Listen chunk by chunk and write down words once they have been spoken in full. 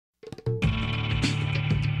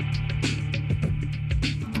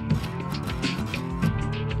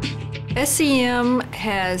SCM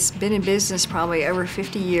has been in business probably over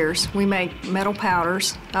 50 years. We make metal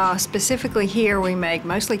powders. Specifically here, we make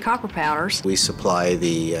mostly copper powders. We supply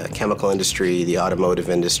the chemical industry, the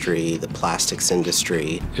automotive industry, the plastics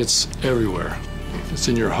industry. It's everywhere. It's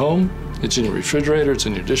in your home, it's in your refrigerator, it's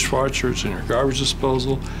in your dishwasher, it's in your garbage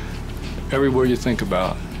disposal. Everywhere you think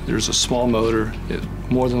about, there's a small motor. It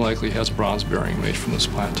more than likely has a bronze bearing made from this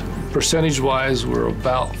plant. Percentage-wise, we're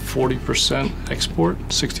about 40% export,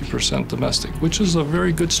 60% domestic, which is a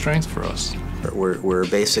very good strength for us. We're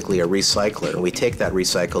basically a recycler. We take that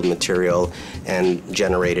recycled material and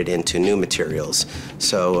generate it into new materials.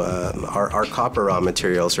 So our copper raw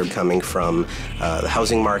materials are coming from the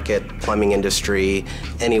housing market, plumbing industry,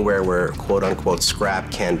 anywhere where quote-unquote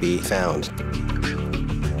scrap can be found.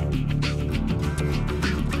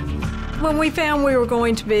 When we found we were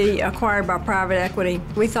going to be acquired by private equity,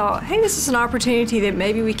 we thought, hey, this is an opportunity that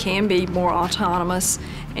maybe we can be more autonomous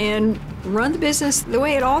and run the business the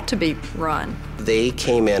way it ought to be run. They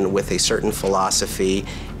came in with a certain philosophy,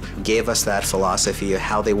 gave us that philosophy of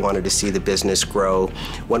how they wanted to see the business grow.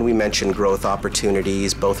 When we mentioned growth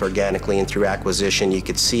opportunities, both organically and through acquisition, you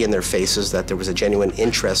could see in their faces that there was a genuine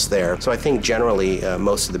interest there. So I think generally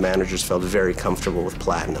most of the managers felt very comfortable with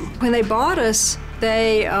Platinum. When they bought us,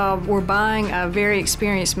 they were buying a very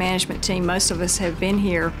experienced management team. Most of us have been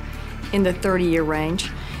here in the 30-year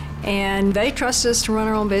range. And they trusted us to run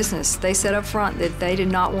our own business. They said up front that they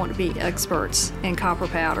did not want to be experts in copper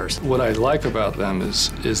powders. What I like about them is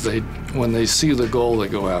when they see the goal, they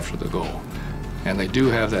go after the goal. And they do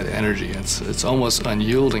have that energy. It's almost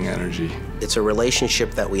unyielding energy. It's a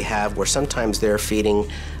relationship that we have where sometimes they're feeding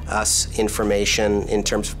us information in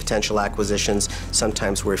terms of potential acquisitions,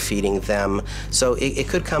 sometimes we're feeding them. So it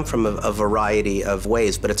could come from a variety of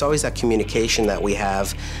ways, but it's always that communication that we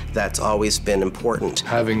have that's always been important.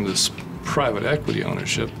 Having this private equity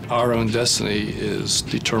ownership, our own destiny is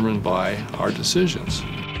determined by our decisions.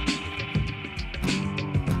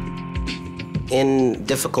 In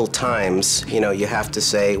difficult times, you have to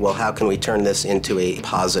say, well, how can we turn this into a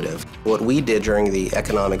positive? What we did during the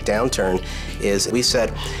economic downturn is we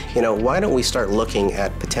said, why don't we start looking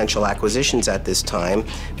at potential acquisitions at this time,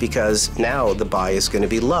 because now the buy is going to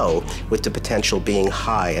be low with the potential being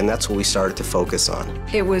high, and that's what we started to focus on.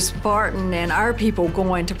 It was Barton and our people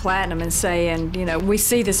going to Platinum and saying, we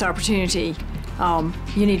see this opportunity.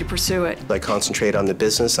 You need to pursue it. I concentrate on the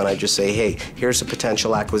business and I just say, hey, here's a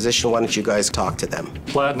potential acquisition, why don't you guys talk to them?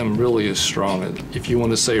 Platinum really is strong at, if you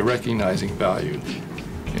want to say, recognizing value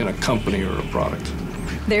in a company or a product.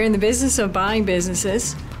 They're in the business of buying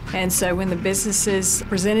businesses, and so when the businesses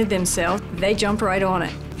presented themselves, they jumped right on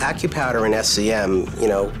it. AccuPowder and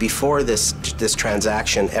SCM, before this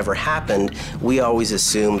transaction ever happened, we always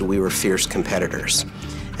assumed we were fierce competitors.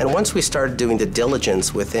 And once we started doing the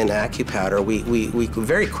diligence within AccuPowder, we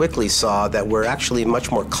very quickly saw that we're actually much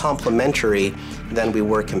more complementary than we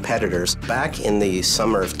were competitors. Back in the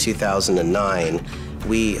summer of 2009,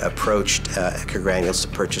 we approached Ecogranules to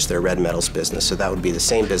purchase their red metals business. So that would be the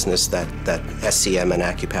same business that SCM and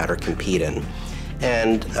AccuPowder compete in.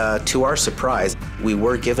 And to our surprise, we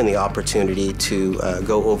were given the opportunity to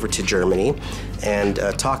go over to Germany and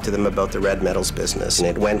talk to them about the red metals business. And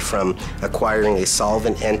it went from acquiring a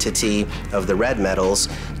solvent entity of the red metals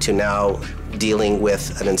to now dealing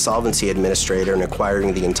with an insolvency administrator and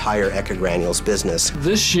acquiring the entire Ecogranules business.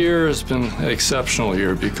 This year has been an exceptional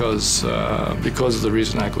year because of the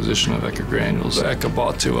recent acquisition of Ecogranules. Eco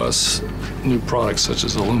bought to us new products such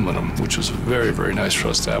as aluminum, which was very, very nice for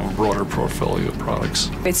us to have a broader portfolio of products.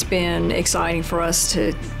 It's been exciting for us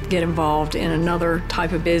to get involved in another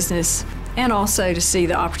type of business and also to see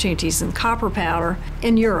the opportunities in copper powder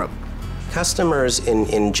in Europe. Customers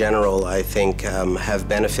in general, I think, have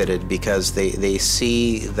benefited because they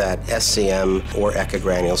see that SCM or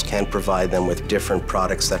Ecogranules can provide them with different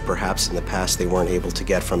products that perhaps in the past they weren't able to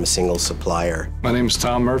get from a single supplier. My name is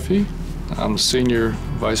Tom Murphy. I'm Senior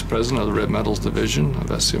Vice President of the Red Metals Division of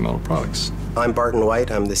SCM Metal Products. I'm Barton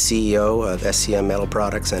White. I'm the CEO of SCM Metal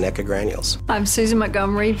Products and Ecogranules. I'm Susan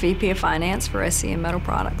Montgomery, VP of Finance for SCM Metal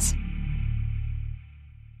Products.